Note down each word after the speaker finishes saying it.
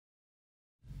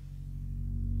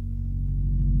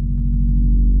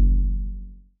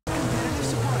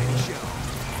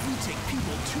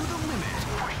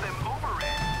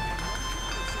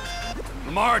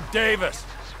Lamar Davis.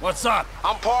 What's up?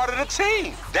 I'm part of the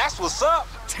team. That's what's up.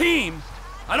 Team?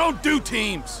 I don't do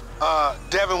teams.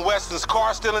 Devin Weston's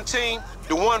car stealing team?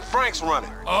 The one Frank's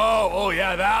running. Oh,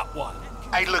 yeah, that one.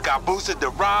 Hey, look, I boosted the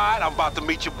ride. I'm about to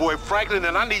meet your boy Franklin,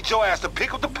 and I need your ass to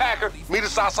pick up the Packer, meet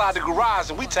us outside the garage,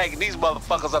 and we taking these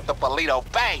motherfuckers up to Paleto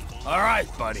Bay. All right,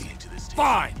 buddy.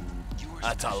 Fine.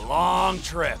 That's a long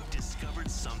trip. Discovered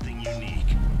something unique.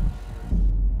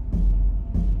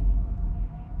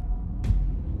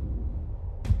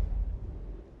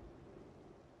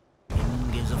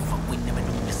 Gives a fuck, we never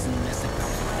do this unless it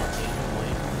comes with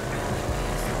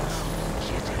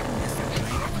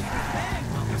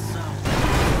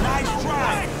a nice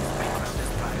try.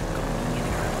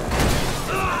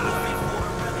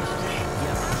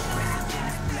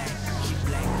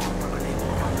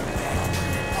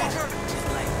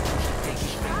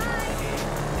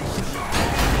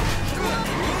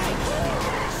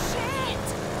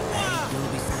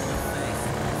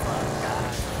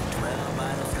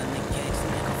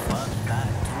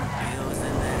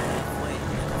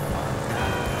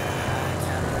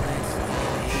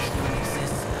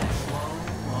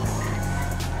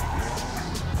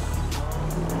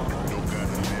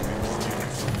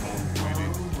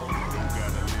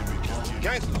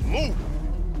 Gangsters move.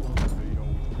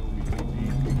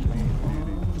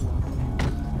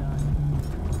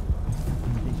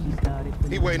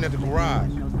 He waiting at the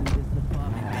garage.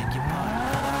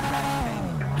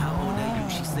 How old are you?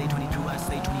 She say 22, I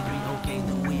say 23. Okay,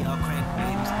 then we all crack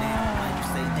babies. Damn, why'd you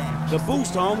say that? The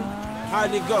boost, homie.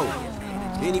 How'd it go?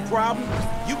 Any problem?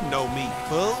 You know me,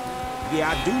 fool.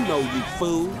 Yeah, I do know you,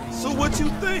 fool. So what you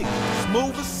think?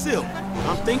 Smooth as silk.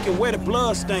 I'm thinking where the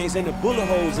blood stains and the bullet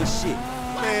holes and shit.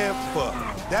 Man, fuck.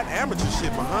 That amateur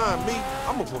shit behind me,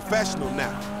 I'm a professional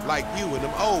now. Like you and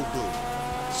them old dudes.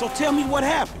 So tell me what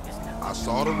happened. I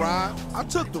saw the ride, I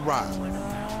took the ride.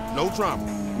 No drama.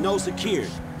 No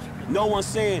security. No one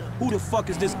saying, who the fuck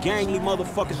is this gangly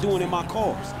motherfucker doing in my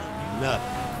cars?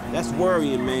 Nothing. That's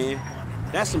worrying, man.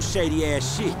 That's some shady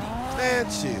ass shit. Man,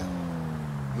 chill.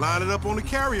 Line it up on the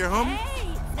carrier, homie.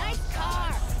 Hey, nice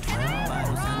car.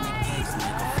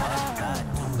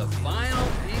 The final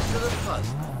piece of the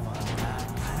puzzle.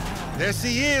 There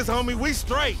she is, homie. We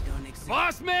straight.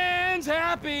 Boss man's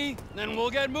happy. Then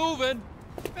we'll get moving.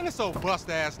 Man, this old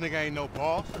bust-ass nigga ain't no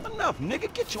boss. Enough,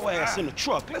 nigga. Get your ass in the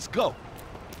truck. Let's go.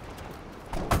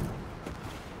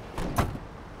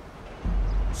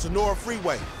 Sonora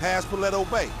Freeway, past Paleto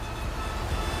Bay.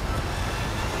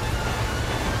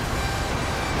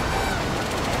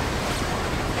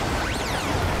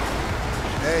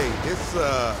 Hey, it's,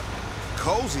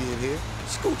 cozy in here.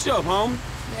 Scooch up, homie.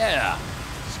 Yeah.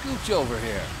 Scooch over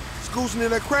here. Scooching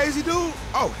in that crazy dude?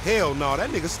 Oh, hell no, that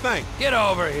nigga stink. Get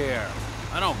over here.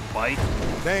 I don't bite.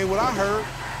 That ain't what I heard.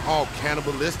 All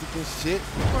cannibalistic and shit.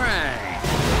 Right.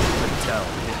 But tell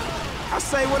me. I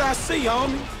say what I see,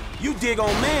 homie. You dig on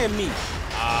man meat.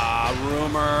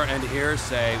 Rumor and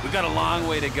hearsay. We got a long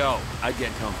way to go. I'd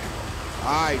get comfortable.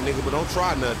 All right, nigga, but don't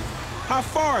try nothing. How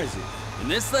far is it? In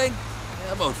this thing?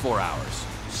 Yeah, about 4 hours.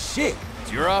 Shit.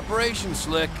 It's your operation,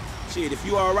 Slick. Shit, if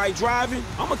you all right driving,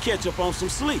 I'ma catch up on some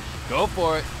sleep. Go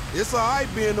for it. It's all right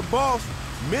being the boss.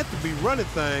 Meant to be running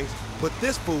things, but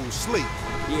this fool's sleep.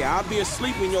 Yeah, I'll be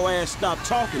asleep when your ass stop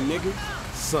talking, nigga.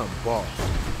 Some boss.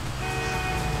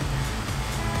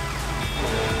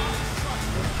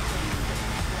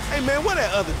 Hey, man, where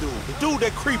that other dude? The dude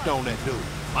that creeped on that dude.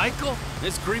 Michael,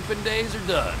 his creeping days are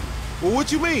done. Well,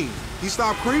 what you mean? He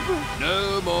stopped creeping?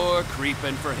 No more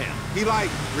creeping for him. He, like,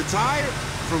 retired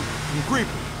from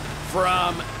creeping?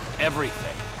 From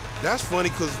everything. That's funny,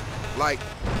 because, like,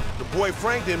 the boy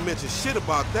Frank didn't mention shit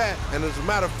about that, and as a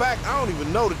matter of fact, I don't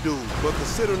even know the dude, but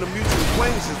considering the mutual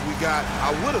acquaintances we got,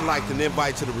 I would have liked an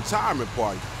invite to the retirement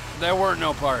party. There weren't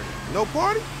no party. No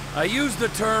party? I used the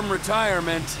term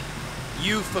retirement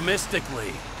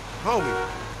euphemistically. Homie,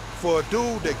 for a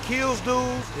dude that kills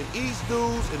dudes and eats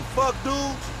dudes and fuck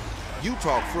dudes, you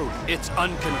talk fruity. It's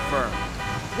unconfirmed.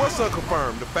 What's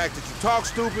unconfirmed? The fact that you talk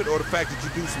stupid or the fact that you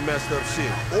do some messed up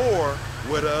shit? Or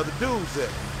where the other dude's at?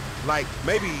 Like,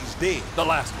 maybe he's dead. The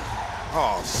last one.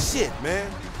 Oh, shit,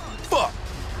 man. Fuck.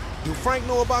 Do Frank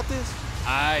know about this?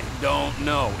 I don't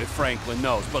know if Franklin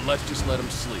knows, but let's just let him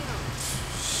sleep.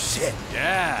 Shit.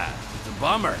 Yeah, it's a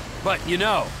bummer. But you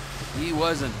know, he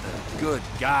wasn't the good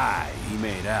guy he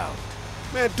made out.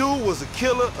 Man, dude was a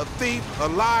killer, a thief, a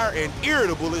liar, and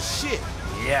irritable as shit.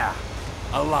 Yeah,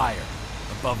 a liar.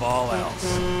 Above all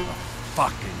else, a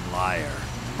fucking liar.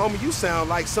 Homie, you sound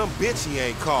like some bitch he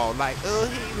ain't called. Like,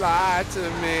 he lied to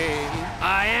me.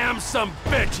 I am some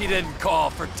bitch he didn't call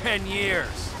for 10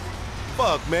 years.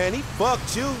 Fuck, man, he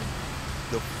fucked you.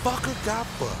 The fucker got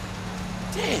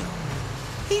fucked. Damn.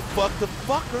 He fucked the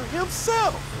fucker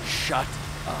himself. Shut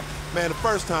up. Man, the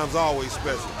first time's always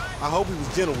special. I hope he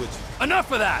was gentle with you.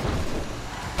 Enough of that!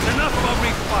 Enough about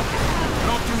me fucking.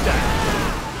 Don't do that.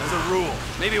 As a rule.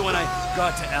 Maybe when I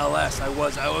got to LS, I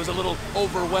was a little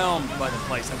overwhelmed by the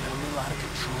place. I got a little out of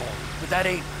control. But that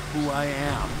ain't who I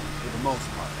am, for the most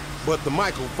part. But the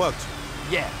Michael fucked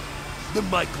you. Yeah, the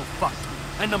Michael fucked me.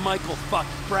 And the Michael fucked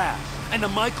Brad. And the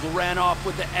Michael ran off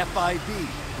with the FIB.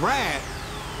 Brad?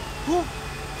 Who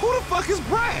the fuck is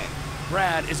Brad?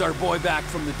 Brad is our boy back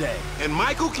from the day. And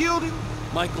Michael killed him?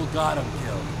 Michael got him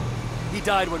killed. He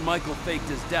died when Michael faked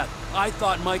his death. I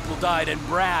thought Michael died and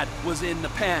Brad was in the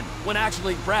pen, when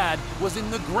actually Brad was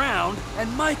in the ground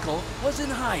and Michael was in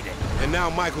hiding. And now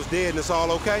Michael's dead and it's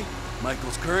all okay?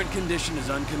 Michael's current condition is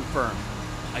unconfirmed.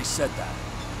 I said that.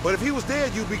 But if he was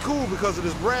dead, you'd be cool because of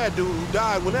this Brad dude who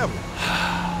died whenever.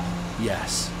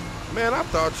 Yes. Man, I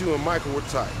thought you and Michael were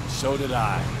tight. So did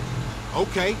I.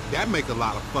 Okay, that make a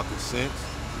lot of fucking sense.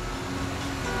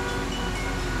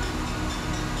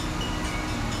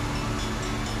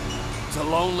 It's a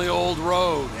lonely old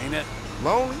road, ain't it?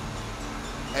 Lonely?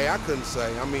 Hey, I couldn't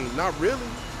say. I mean, not really.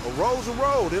 A road's a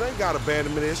road. It ain't got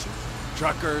abandonment issues.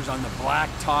 Truckers on the black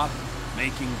top,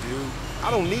 making do.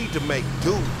 I don't need to make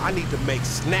do. I need to make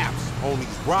snaps on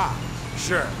these rides.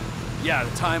 Sure. Yeah,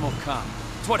 the time will come.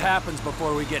 It's what happens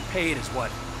before we get paid is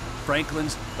what?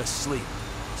 Franklin's asleep.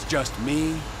 It's just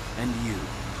me and you.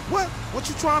 What? What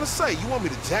you trying to say? You want me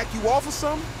to jack you off or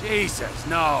something? Jesus,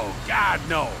 no. God,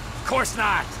 no. Of course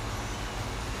not.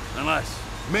 Unless...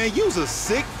 Man, you's a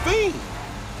sick fiend.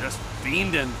 just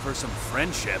fiending for some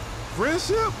friendship.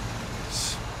 Friendship?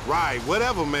 Right,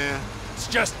 whatever, man. It's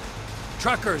just...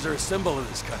 truckers are a symbol of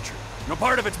this country. You know,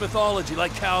 part of its mythology,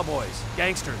 like cowboys,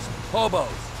 gangsters, hobos,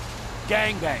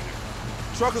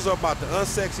 gangbangers. Truckers are about the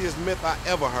unsexiest myth I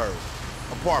ever heard.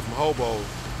 Apart from hobos.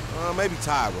 Maybe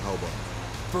tied with hobos.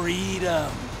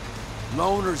 Freedom.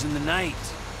 Loners in the night.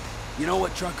 You know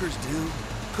what truckers do?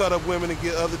 Cut up women and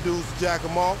get other dudes to jack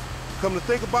them off. Come to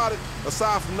think about it,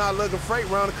 aside from not lugging freight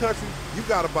around the country, you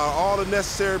got about all the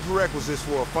necessary prerequisites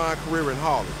for a fine career in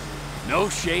haulage. No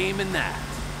shame in that.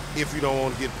 If you don't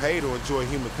want to get paid or enjoy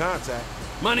human contact.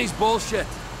 Money's bullshit.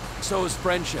 So is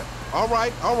friendship. All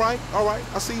right.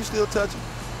 I see you still touching.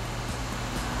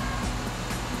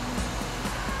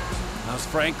 How's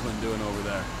Franklin doing over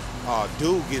there? Oh,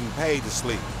 dude getting paid to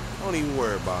sleep. Don't even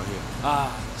worry about him.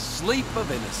 Sleep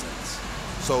of innocence.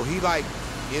 So he, like,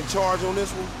 in charge on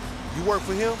this one? You work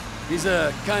for him? He's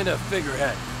a kind of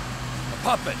figurehead. A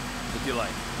puppet, if you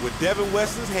like. With Devin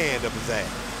Weston's hand up his ass.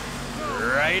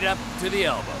 Right up to the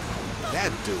elbow.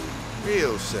 That dude,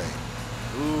 real shame.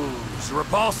 Ooh, it's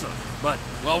repulsive. But,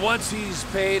 well, once he's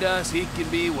paid us, he can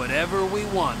be whatever we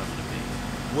want him to be.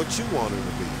 What you want him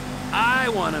to be? I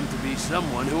want him to be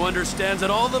someone who understands that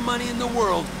all the money in the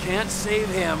world can't save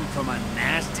him from a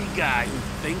nasty guy who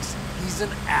thinks he's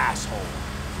an asshole.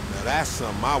 Now that's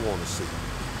something I want to see.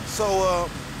 So,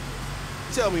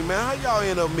 tell me, man, how y'all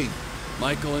end up meeting?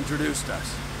 Michael introduced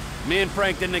us. Me and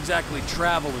Frank didn't exactly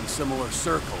travel in similar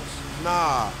circles.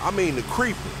 Nah, I mean the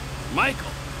creeper. Michael?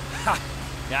 Ha!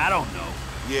 Yeah, I don't know.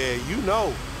 Yeah, you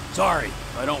know. Sorry,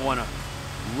 I don't want to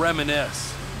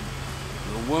reminisce.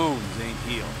 The wounds ain't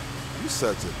healed. You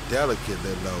such a delicate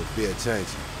little old bitch, ain't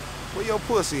you? Where your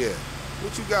pussy at?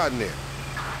 What you got in there?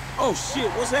 Oh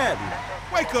shit, what's happening?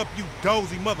 Wake up, you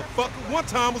dozy motherfucker. One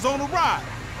time was on a ride.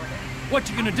 What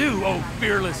you gonna do, oh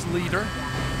fearless leader?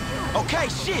 Okay,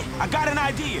 shit, I got an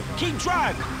idea. Keep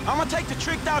driving. I'm gonna take the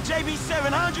tricked out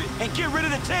JB700 and get rid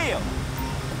of the tail.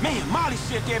 Man, Molly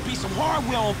said there'd be some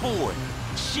hardware on board.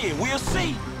 Shit, we'll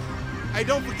see. Hey,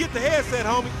 don't forget the headset,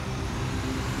 homie.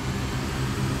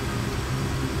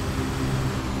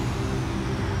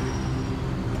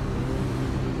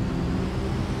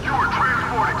 You are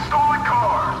transporting stolen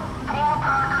cars. Pull the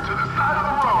packer to the side of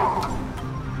the road.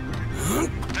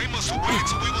 They must have waited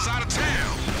till we was out of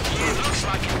town. It looks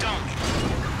like it, don't it?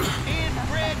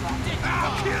 Inbred dick.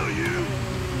 I'll kill you.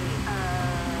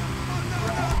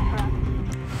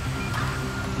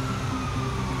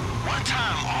 One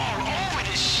time all over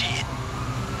this shit.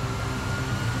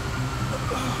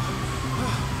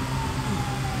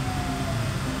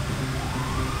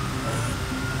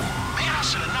 Man, I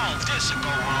should have known this would go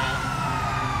wrong.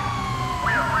 We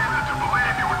have reason to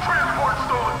believe you were transporting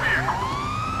stolen vehicles.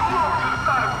 Pull over to the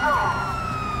side of the road.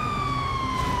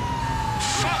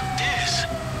 Fuck this.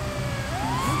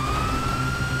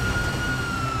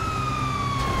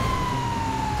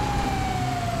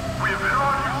 We have been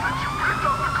on you since you picked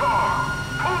up the car.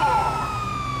 Pull over.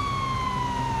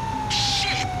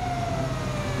 Shit.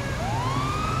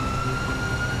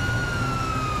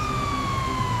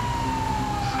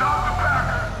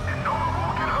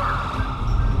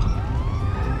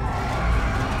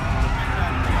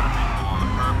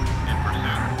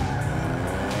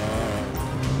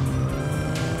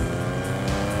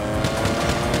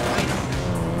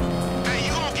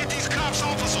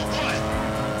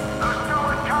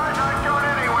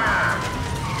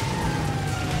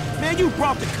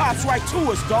 brought the cops right to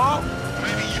us, dawg.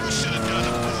 Maybe you should have done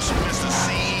the bullshit, Mr.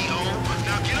 CEO.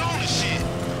 Now get on the shit.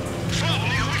 Fuck,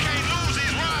 nigga, we can't lose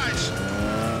these rides.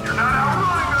 You're not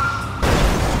outrunning us.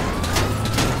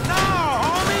 Nah,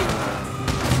 homie.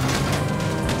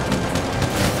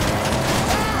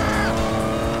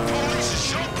 Police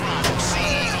is your problem,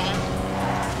 CEO.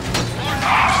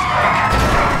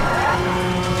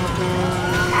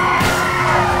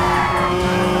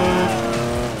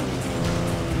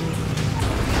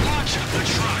 Launch up the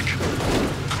truck.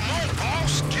 Come on,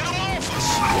 boss. Get him off us.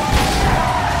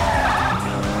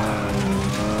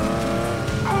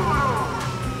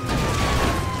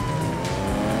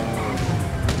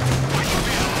 Why you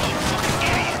being a motherfucking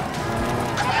idiot?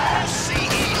 Come on,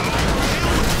 CEO.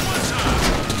 Deal with it one time.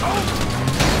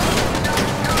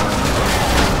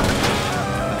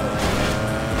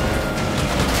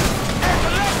 Hey,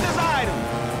 collect this item.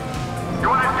 You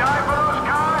want to die for those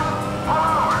guys? Pull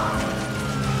over.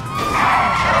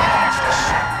 Get to the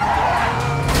side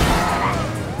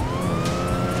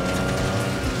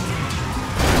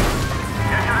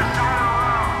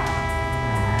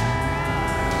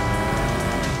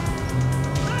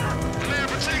Man,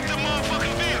 protect the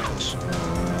motherfucking vehicles.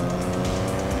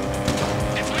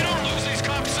 If we don't lose these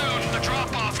cops soon, the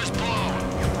drop-off is blown.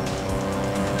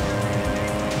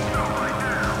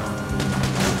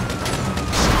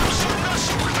 Shoot us,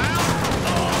 you clown!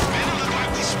 Man, it look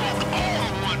like we smoked all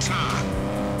at one time.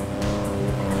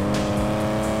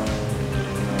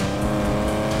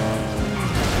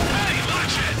 Hey,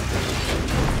 watch it!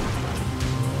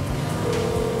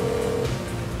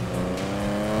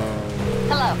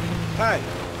 Hello. Hey,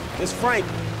 it's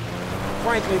Franklin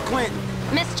Clinton.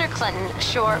 Mr. Clinton,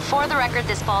 sure, for the record,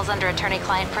 this falls under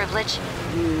attorney-client privilege.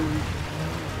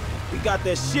 We got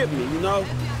that shipment, you know?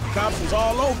 Cops was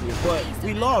all over it, but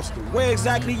we lost him. Where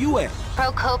exactly you at?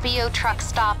 Procopio Truck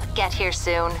Stop, get here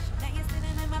soon.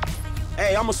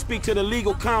 Hey, I'ma speak to the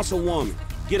legal councilwoman.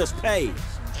 Get us paid.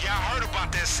 Yeah, I heard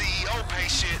about that CEO pay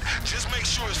shit. Just make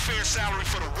sure it's fair salary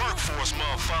for the workforce,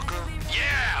 motherfucker.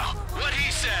 Yeah, what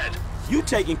he said. You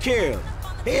taken care of.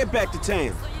 Head back to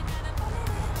town.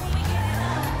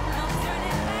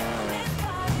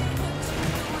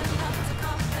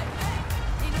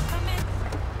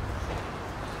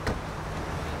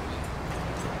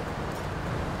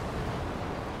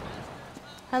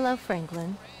 Hello,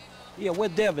 Franklin. Yeah, where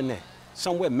Devin at?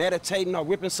 Somewhere meditating or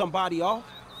ripping somebody off?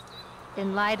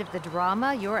 In light of the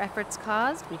drama your efforts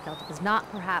caused, we felt it was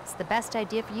not perhaps the best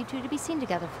idea for you two to be seen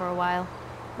together for a while.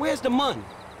 Where's the money?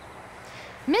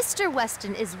 Mr.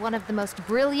 Weston is one of the most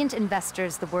brilliant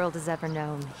investors the world has ever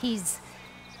known. He's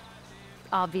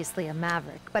obviously a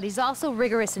maverick, but he's also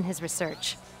rigorous in his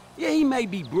research. Yeah, he may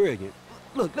be brilliant.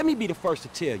 Look, let me be the first to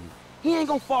tell you. He ain't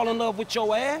gonna fall in love with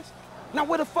your ass. Now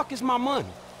where the fuck is my money?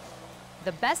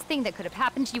 The best thing that could have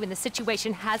happened to you in this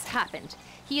situation has happened.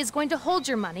 He is going to hold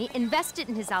your money, invest it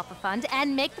in his Alpha Fund,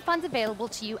 and make the funds available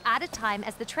to you at a time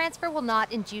as the transfer will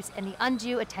not induce any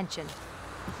undue attention.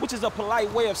 Which is a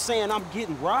polite way of saying I'm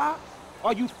getting robbed?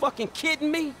 Are you fucking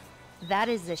kidding me? That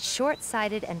is a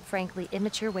short-sighted and frankly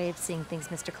immature way of seeing things,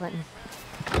 Mr. Clinton.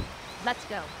 Let's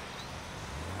go.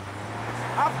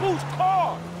 I boost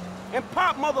cars and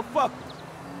pop motherfuckers.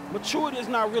 Maturity is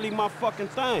not really my fucking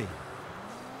thing.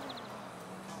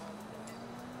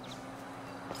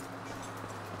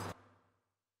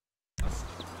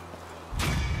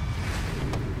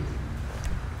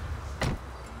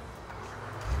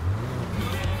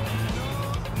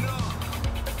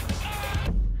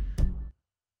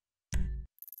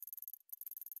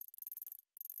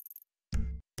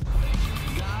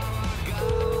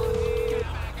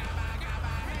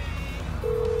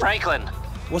 Franklin.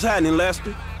 What's happening,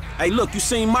 Lester? Hey, look, you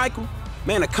seen Michael?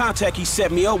 Man, the contact he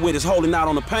set me up with is holding out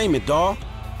on the payment, dawg.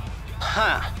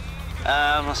 Huh.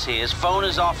 Let's see. His phone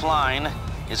is offline.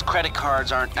 His credit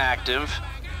cards aren't active.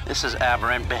 This is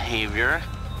aberrant behavior.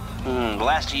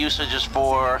 Last usage is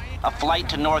for a flight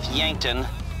to North Yankton.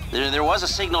 There was a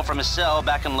signal from his cell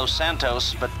back in Los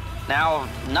Santos, but now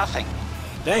nothing.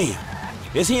 Damn.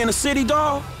 Is he in the city,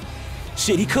 dawg?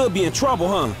 Shit, he could be in trouble,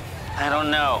 huh? I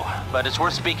don't know, but it's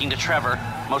worth speaking to Trevor.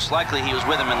 Most likely he was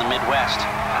with him in the Midwest,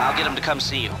 and I'll get him to come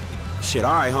see you. Shit,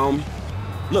 all right, homie.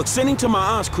 Look, send him to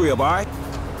my aunt's crib, all right?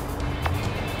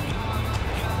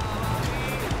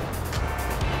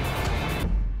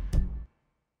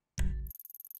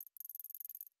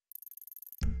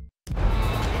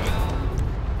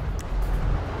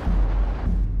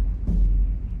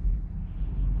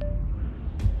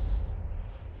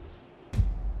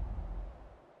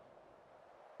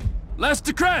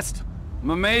 Lester Crest! I'm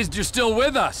amazed you're still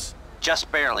with us.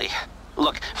 Just barely.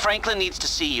 Look, Franklin needs to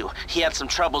see you. He had some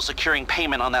trouble securing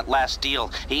payment on that last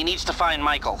deal. He needs to find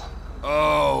Michael.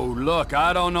 Oh, look,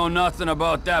 I don't know nothing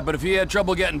about that, but if he had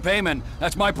trouble getting payment,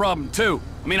 that's my problem too.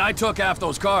 I mean, I took half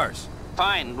those cars.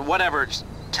 Fine, whatever. Just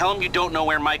tell him you don't know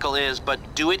where Michael is, but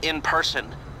do it in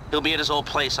person. He'll be at his old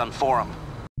place on Forum.